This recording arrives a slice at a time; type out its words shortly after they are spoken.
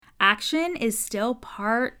action is still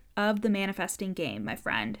part of the manifesting game, my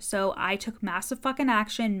friend. So I took massive fucking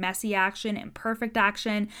action, messy action, imperfect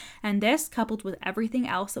action, and this, coupled with everything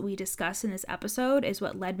else that we discussed in this episode, is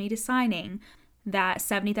what led me to signing that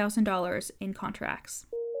 $70,000 in contracts.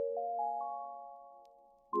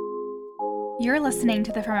 You're listening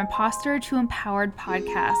to the From Imposter to Empowered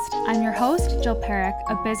podcast. I'm your host, Jill Perick,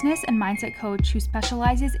 a business and mindset coach who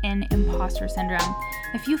specializes in imposter syndrome.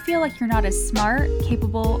 If you feel like you're not as smart,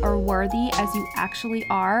 capable, or worthy as you actually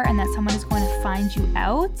are, and that someone is going to find you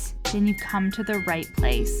out, then you've come to the right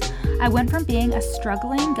place. I went from being a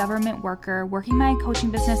struggling government worker, working my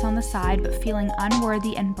coaching business on the side, but feeling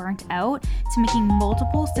unworthy and burnt out, to making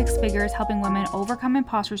multiple six figures helping women overcome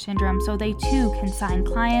imposter syndrome so they too can sign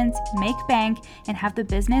clients, make bank, and have the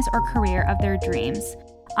business or career of their dreams.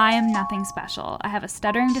 I am nothing special. I have a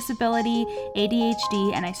stuttering disability,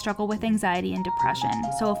 ADHD, and I struggle with anxiety and depression.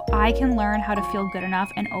 So if I can learn how to feel good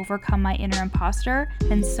enough and overcome my inner imposter,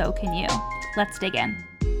 then so can you. Let's dig in.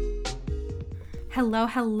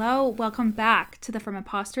 Hello. Welcome back to the From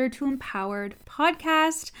Imposter to Empowered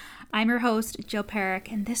podcast. I'm your host, Jill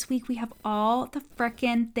Perick, and this week we have all the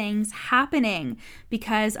frickin' things happening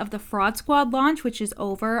because of the Fraud Squad launch, which is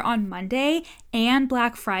over on Monday, and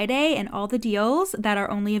Black Friday, and all the deals that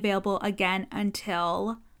are only available again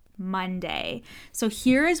until Monday. So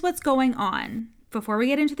here is what's going on. Before we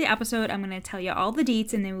get into the episode, I'm going to tell you all the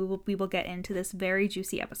deets, and then we will get into this very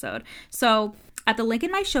juicy episode. So at the link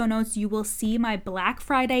in my show notes, you will see my Black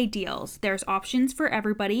Friday deals. There's options for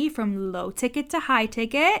everybody from low ticket to high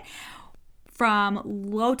ticket. From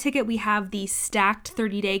low ticket, we have the stacked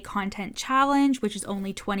 30-day content challenge, which is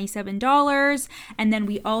only $27. And then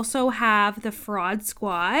we also have the Fraud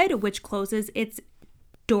Squad, which closes its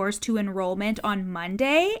doors to enrollment on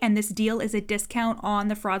Monday. And this deal is a discount on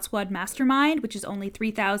the Fraud Squad Mastermind, which is only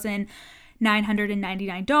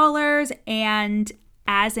 $3,999. And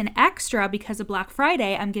as an extra, because of Black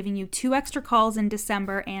Friday, I'm giving you 2 extra calls in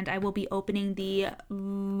December, and I will be opening the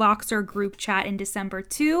Voxer group chat in December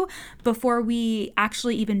too, before we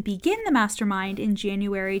actually even begin the mastermind in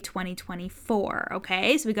January 2024.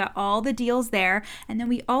 Okay, so we got all the deals there, and then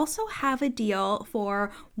we also have a deal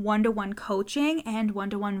for one-to-one coaching and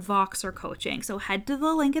one-to-one Voxer coaching. So head to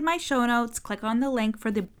the link in my show notes, click on the link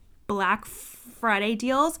for the Black Friday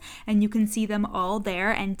deals, and you can see them all there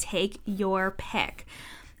and take your pick.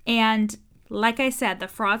 And like I said, the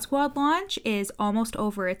Fraud Squad launch is almost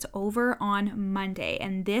over. It's over on Monday.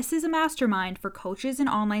 And this is a mastermind for coaches and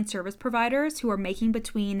online service providers who are making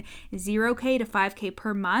between $0K to $5K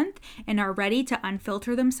per month and are ready to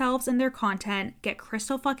unfilter themselves in their content, get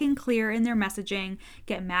crystal fucking clear in their messaging,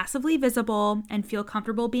 get massively visible, and feel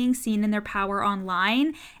comfortable being seen in their power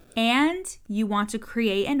online. And you want to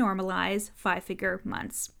create and normalize 5-figure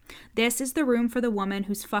months. This is the room for the woman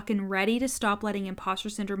who's fucking ready to stop letting imposter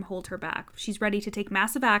syndrome hold her back. She's ready to take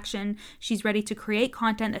massive action. She's ready to create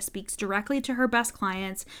content that speaks directly to her best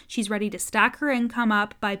clients. She's ready to stack her income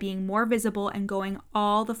up by being more visible and going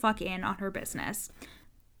all the fuck in on her business.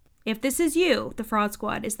 If this is you, the Fraud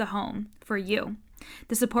Squad is the home for you.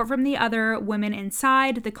 The support from the other women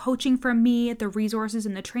inside, the coaching from me, the resources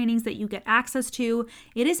and the trainings that you get access to,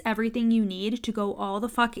 it is everything you need to go all the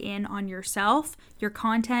fuck in on yourself, your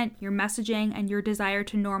content, your messaging, and your desire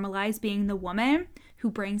to normalize being the woman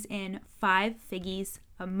who brings in 5 figgies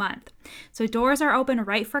a month. So doors are open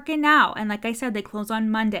right frickin' now. And like I said, they close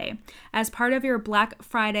on Monday. As part of your Black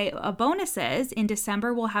Friday bonuses, in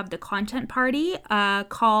December, we'll have the content party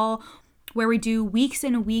call where we do weeks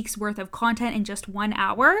and weeks worth of content in just 1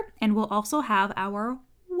 hour. And we'll also have our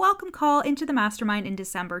welcome call into the mastermind in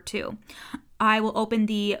December too. I will open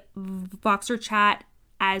the Voxer chat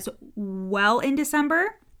as well in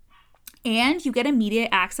December. And you get immediate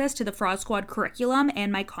access to the Fraud Squad curriculum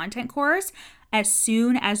and my content course as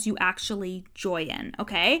soon as you actually join,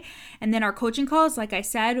 okay? And then our coaching calls, like I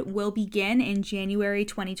said, will begin in January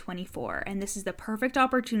 2024. And this is the perfect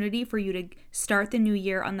opportunity for you to start the new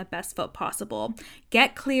year on the best foot possible.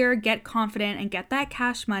 Get clear, get confident, and get that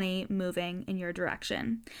cash money moving in your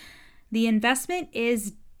direction. The investment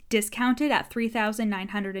is discounted at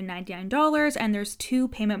 $3,999, and there's 2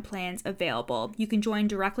 payment plans available. You can join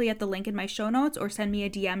directly at the link in my show notes or send me a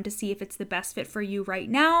DM to see if it's the best fit for you right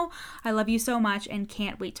now. I love you so much and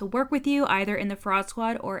can't wait to work with you either in the Fraud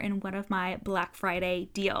Squad or in one of my Black Friday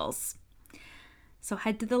deals. So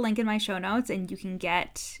head to the link in my show notes and you can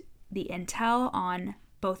get the intel on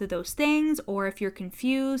both of those things, or if you're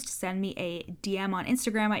confused, send me a DM on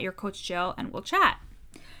Instagram at YourCoachJill and we'll chat.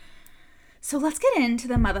 So let's get into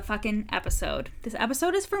the motherfucking episode. This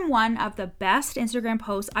episode is from one of the best Instagram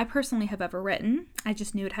posts I personally have ever written. I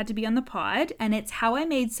just knew it had to be on the pod, and it's how I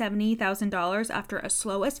made $70,000 after a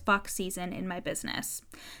slow as fuck season in my business.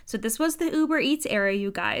 So this was the Uber Eats era, you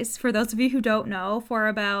guys. For those of you who don't know, for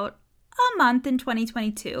about a month in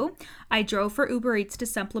 2022, I drove for Uber Eats to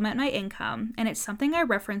supplement my income, and it's something I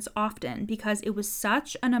reference often because it was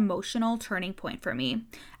such an emotional turning point for me.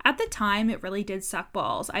 At the time, it really did suck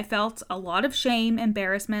balls. I felt a lot of shame,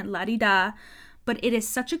 embarrassment, la-di-da, but it is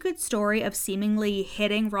such a good story of seemingly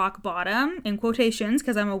hitting rock bottom, in quotations,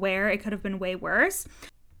 because I'm aware it could have been way worse.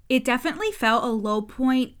 It definitely felt a low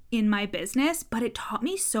point in my business, but it taught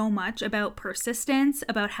me so much about persistence,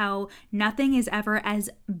 about how nothing is ever as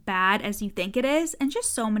bad as you think it is, and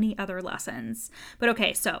just so many other lessons. But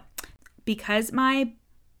okay, so because my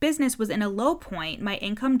business was in a low point, my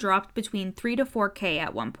income dropped between 3 to 4K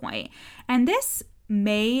at one point. And this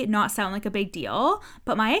may not sound like a big deal,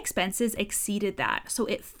 but my expenses exceeded that. So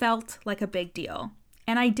it felt like a big deal.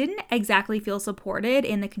 And I didn't exactly feel supported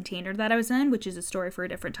in the container that I was in, which is a story for a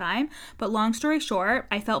different time. But long story short,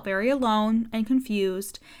 I felt very alone and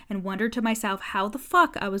confused and wondered to myself how the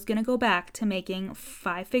fuck I was going to go back to making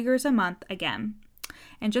 5 figures a month again.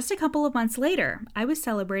 And just a couple of months later, I was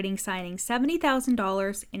celebrating signing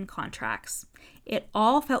 $70,000 in contracts. It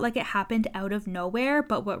all felt like it happened out of nowhere,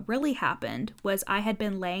 but what really happened was I had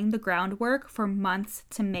been laying the groundwork for months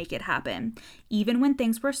to make it happen. Even when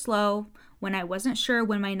things were slow, when I wasn't sure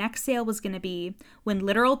when my next sale was going to be, when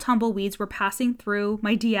literal tumbleweeds were passing through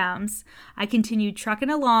my DMs, I continued trucking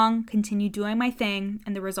along, continued doing my thing,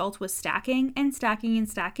 and the result was stacking and stacking and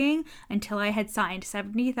stacking until I had signed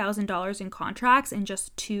 $70,000 in contracts in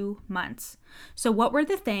just 2 months. So what were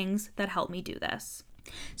the things that helped me do this?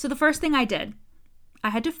 So the first thing I did, I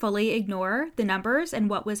had to fully ignore the numbers and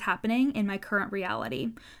what was happening in my current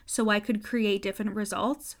reality so I could create different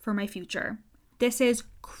results for my future. This is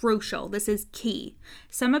crucial. This is key.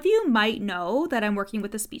 Some of you might know that I'm working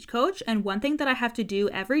with a speech coach, and one thing that I have to do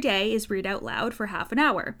every day is read out loud for half an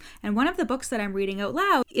hour. And one of the books that I'm reading out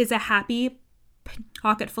loud is A Happy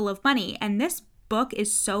Pocket Full of Money. And this book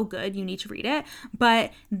is so good, you need to read it.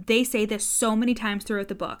 But they say this so many times throughout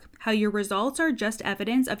the book, how your results are just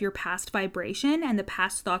evidence of your past vibration and the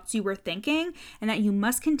past thoughts you were thinking, and that you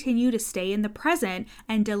must continue to stay in the present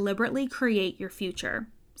and deliberately create your future.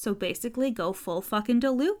 So basically go full fucking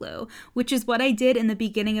Delulu, which is what I did in the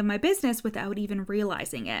beginning of my business without even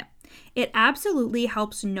realizing it. It absolutely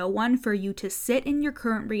helps no one for you to sit in your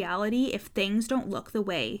current reality if things don't look the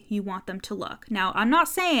way you want them to look. Now, I'm not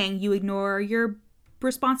saying you ignore your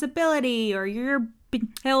responsibility or your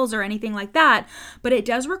bills or anything like that, but it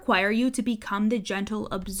does require you to become the gentle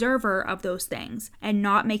observer of those things and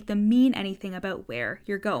not make them mean anything about where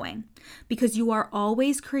you're going, because you are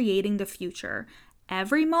always creating the future.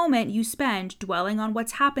 Every moment you spend dwelling on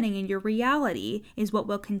what's happening in your reality is what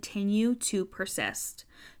will continue to persist.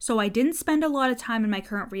 So I didn't spend a lot of time in my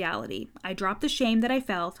current reality. I dropped the shame that I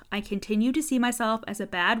felt. I continued to see myself as a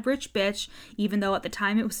bad rich bitch, even though at the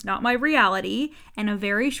time it was not my reality. And a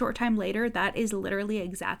very short time later, that is literally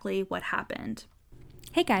exactly what happened.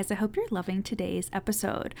 Hey guys, I hope you're loving today's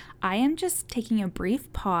episode. I am just taking a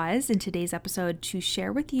brief pause in today's episode to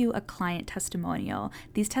share with you a client testimonial.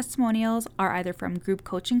 These testimonials are either from group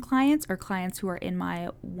coaching clients or clients who are in my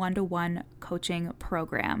one-to-one coaching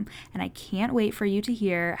program. And I can't wait for you to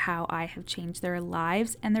hear how I have changed their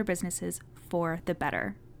lives and their businesses for the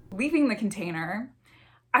better. Leaving the container,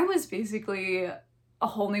 I was basically a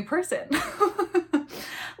whole new person.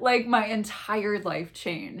 Like my entire life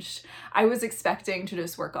changed. I was expecting to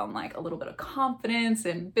just work on like a little bit of confidence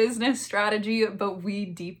and business strategy, but we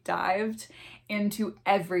deep dived into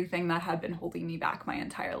everything that had been holding me back my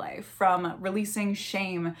entire life, from releasing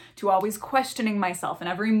shame to always questioning myself in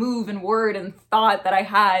every move and word and thought that I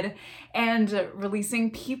had, and releasing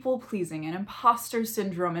people pleasing and imposter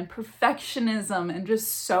syndrome and perfectionism and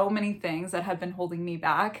just so many things that had been holding me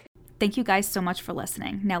back. Thank you guys so much for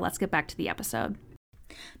listening. Now let's get back to the episode.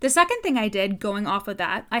 The second thing I did going off of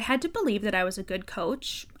that, I had to believe that I was a good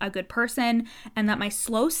coach, a good person, and that my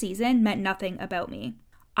slow season meant nothing about me.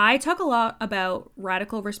 I talk a lot about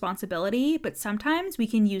radical responsibility, but sometimes we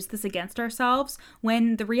can use this against ourselves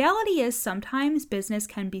when the reality is sometimes business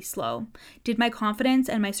can be slow. Did my confidence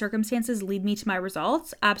and my circumstances lead me to my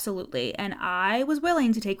results? Absolutely, and I was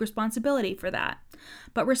willing to take responsibility for that.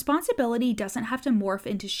 But responsibility doesn't have to morph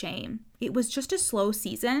into shame. It was just a slow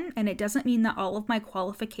season, and it doesn't mean that all of my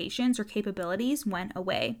qualifications or capabilities went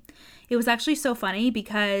away. It was actually so funny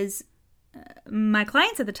because my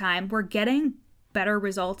clients at the time were getting better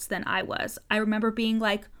results than I was. I remember being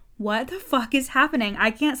like, what the fuck is happening?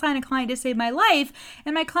 I can't sign a client to save my life,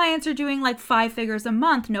 and my clients are doing like 5 figures a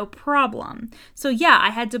month, no problem. So yeah,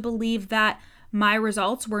 I had to believe that my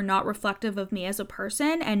results were not reflective of me as a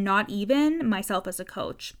person and not even myself as a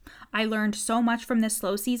coach. I learned so much from this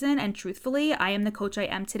slow season, and truthfully, I am the coach I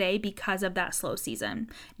am today because of that slow season.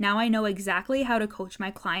 Now I know exactly how to coach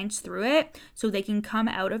my clients through it so they can come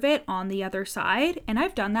out of it on the other side, and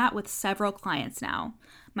I've done that with several clients now.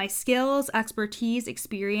 My skills, expertise,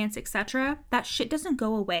 experience, etc., that shit doesn't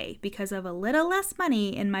go away because of a little less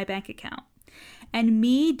money in my bank account. And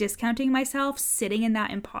me discounting myself, sitting in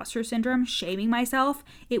that imposter syndrome, shaming myself,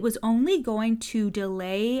 it was only going to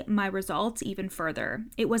delay my results even further.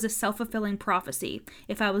 It was a self-fulfilling prophecy.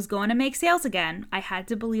 If I was going to make sales again, I had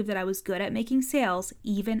to believe that I was good at making sales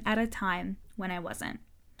even at a time when I wasn't.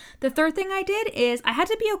 The third thing I did is I had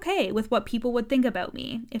to be okay with what people would think about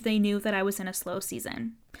me if they knew that I was in a slow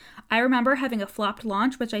season. I remember having a flopped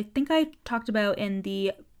launch, which I think I talked about in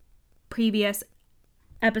the previous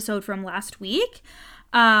episode from last week.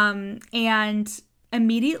 And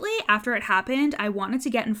immediately after it happened, I wanted to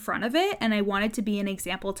get in front of it and I wanted to be an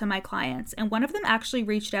example to my clients. And one of them actually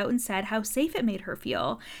reached out and said how safe it made her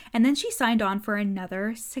feel. And then she signed on for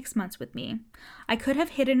another 6 months with me. I could have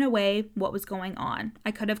hidden away what was going on.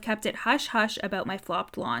 I could have kept it hush-hush about my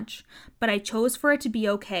flopped launch, but I chose for it to be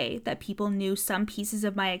okay that people knew some pieces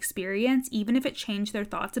of my experience, even if it changed their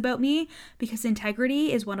thoughts about me, because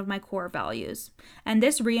integrity is one of my core values. And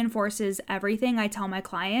this reinforces everything I tell my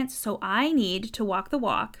clients, so I need to walk the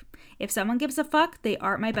walk. If someone gives a fuck, they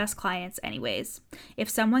aren't my best clients anyways. If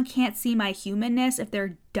someone can't see my humanness, if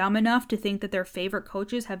they're dumb enough to think that their favorite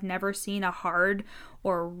coaches have never seen a hard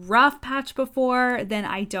or rough patch before, then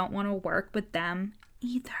I don't want to work with them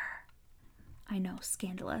either. I know,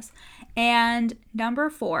 scandalous. And number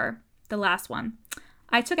 4, the last one,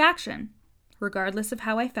 I took action, regardless of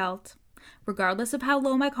how I felt, regardless of how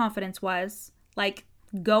low my confidence was. Like,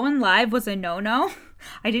 going live was a no-no.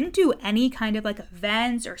 I didn't do any kind of like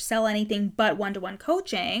events or sell anything but one-to-one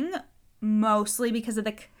coaching, mostly because of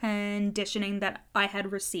the conditioning that I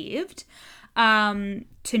had received to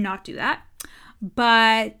not do that.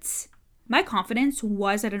 But my confidence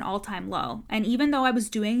was at an all-time low. And even though I was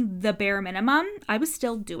doing the bare minimum, I was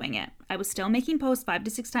still doing it. I was still making posts 5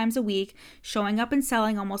 to 6 times a week, showing up and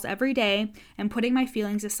selling almost every day, and putting my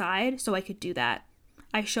feelings aside so I could do that.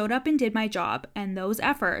 I showed up and did my job, and those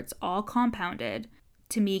efforts all compounded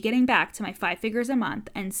to me getting back to my 5 figures a month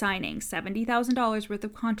and signing $70,000 worth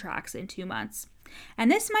of contracts in 2 months.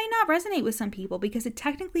 And this might not resonate with some people because it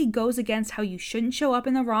technically goes against how you shouldn't show up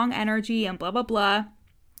in the wrong energy and blah, blah, blah.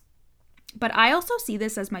 But I also see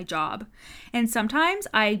this as my job. And sometimes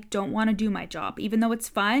I don't want to do my job. Even though it's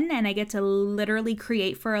fun and I get to literally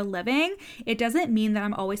create for a living, it doesn't mean that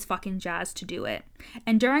I'm always fucking jazzed to do it.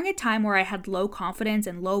 And during a time where I had low confidence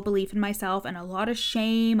and low belief in myself and a lot of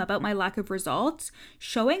shame about my lack of results,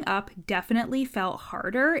 showing up definitely felt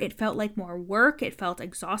harder. It felt like more work. It felt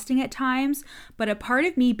exhausting at times. But a part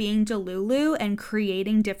of me being Delulu and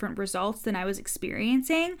creating different results than I was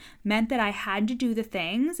experiencing meant that I had to do the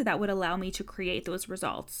things that would allow me to create those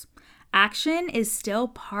results. Action is still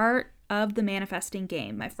part of the manifesting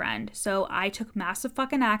game, my friend. So I took massive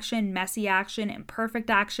fucking action, messy action,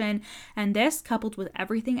 imperfect action, and this, coupled with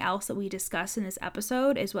everything else that we discussed in this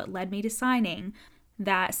episode, is what led me to signing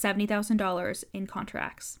that $70,000 in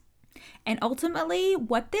contracts. And ultimately,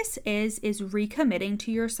 what this is recommitting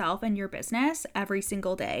to yourself and your business every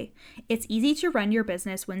single day. It's easy to run your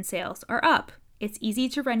business when sales are up. It's easy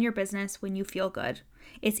to run your business when you feel good.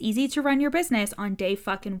 It's easy to run your business on day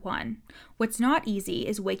fucking 1. What's not easy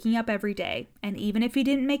is waking up every day, and even if you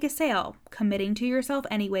didn't make a sale, committing to yourself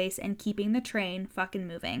anyways and keeping the train fucking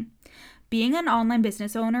moving. Being an online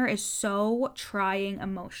business owner is so trying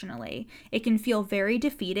emotionally. It can feel very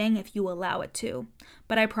defeating if you allow it to.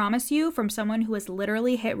 But I promise you, from someone who has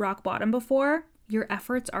literally hit rock bottom before, your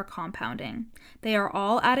efforts are compounding. They are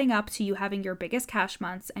all adding up to you having your biggest cash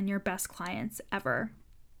months and your best clients ever.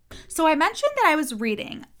 So I mentioned that I was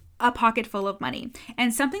reading A Pocket Full of Money.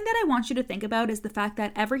 And something that I want you to think about is the fact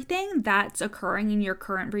that everything that's occurring in your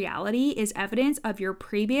current reality is evidence of your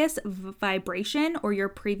previous vibration or your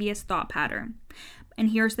previous thought pattern. And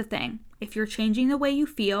here's the thing. If you're changing the way you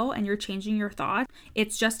feel and you're changing your thoughts,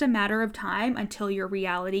 it's just a matter of time until your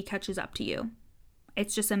reality catches up to you.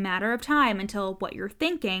 It's just a matter of time until what you're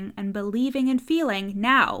thinking and believing and feeling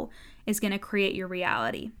now is going to create your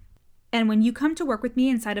reality. And when you come to work with me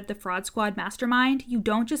inside of the Fraud Squad Mastermind, you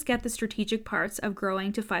don't just get the strategic parts of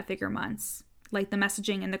growing to 5-figure months. like the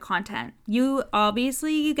messaging and the content. You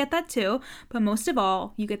get that too, but most of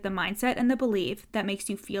all, you get the mindset and the belief that makes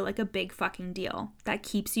you feel like a big fucking deal, that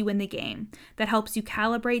keeps you in the game, that helps you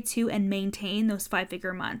calibrate to and maintain those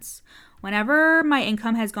 5-figure months. Whenever my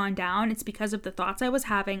income has gone down, it's because of the thoughts I was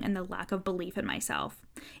having and the lack of belief in myself.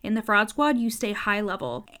 In the Fraud Squad, you stay high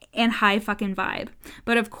level and high fucking vibe.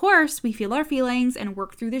 But of course, we feel our feelings and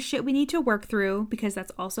work through the shit we need to work through, because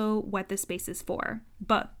that's also what this space is for.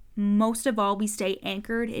 But most of all, we stay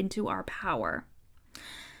anchored into our power.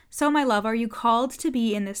 So my love, are you called to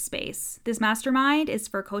be in this space? This mastermind is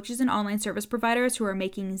for coaches and online service providers who are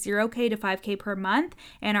making $0K to $5K per month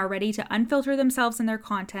and are ready to unfilter themselves in their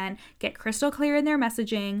content, get crystal clear in their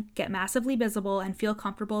messaging, get massively visible, and feel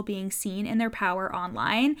comfortable being seen in their power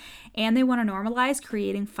online. And they want to normalize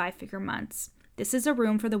creating 5-figure months. This is a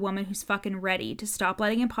room for the woman who's fucking ready to stop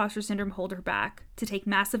letting imposter syndrome hold her back, to take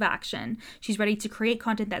massive action. She's ready to create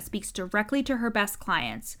content that speaks directly to her best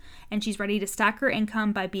clients. And she's ready to stack her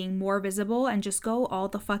income by being more visible and just go all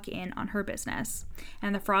the fuck in on her business.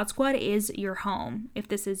 And the Fraud Squad is your home, if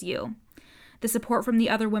this is you. The support from the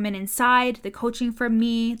other women inside, the coaching from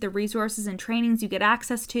me, the resources and trainings you get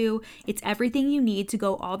access to, it's everything you need to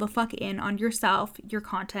go all the fuck in on yourself, your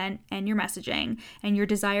content, and your messaging, and your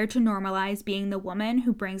desire to normalize being the woman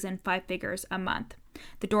who brings in 5 figures a month.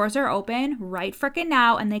 The doors are open right frickin'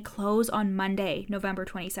 now, and they close on Monday, November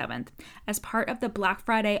 27th. As part of the Black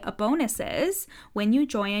Friday bonuses, when you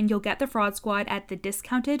join, you'll get the Fraud Squad at the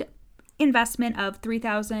discounted investment of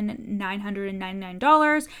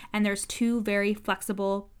 $3,999, and there's 2 very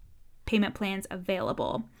flexible payment plans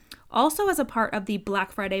available. Also, as a part of the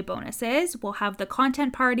Black Friday bonuses, we'll have the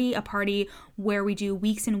content party, a party where we do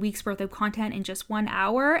weeks and weeks worth of content in just 1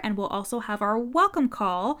 hour, and we'll also have our welcome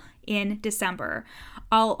call in December.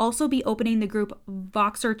 I'll also be opening the group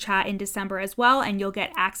Voxer chat in December as well, and you'll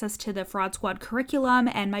get access to the Fraud Squad curriculum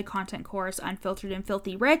and my content course, Unfiltered and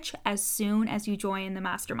Filthy Rich, as soon as you join the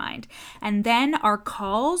mastermind. And then our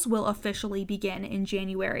calls will officially begin in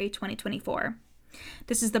January 2024.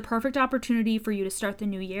 This is the perfect opportunity for you to start the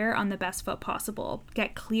new year on the best foot possible.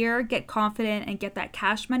 Get clear, get confident, and get that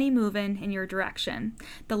cash money moving in your direction.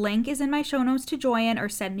 The link is in my show notes to join, or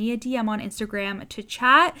send me a DM on Instagram to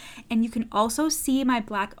chat. And you can also see my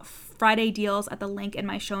Black Friday deals at the link in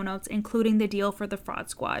my show notes, including the deal for the Fraud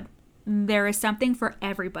Squad. There is something for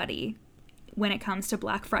everybody when it comes to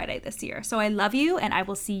Black Friday this year. So I love you, and I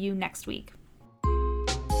will see you next week.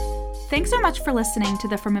 Thanks so much for listening to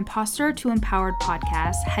the From Imposter to Empowered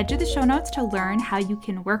podcast. Head to the show notes to learn how you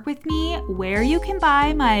can work with me, where you can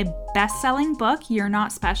buy my best-selling book, You're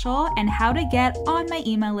Not Special, and how to get on my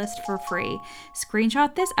email list for free.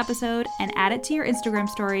 Screenshot this episode and add it to your Instagram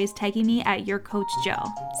stories, tagging me at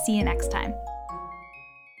YourCoachJill. See you next time.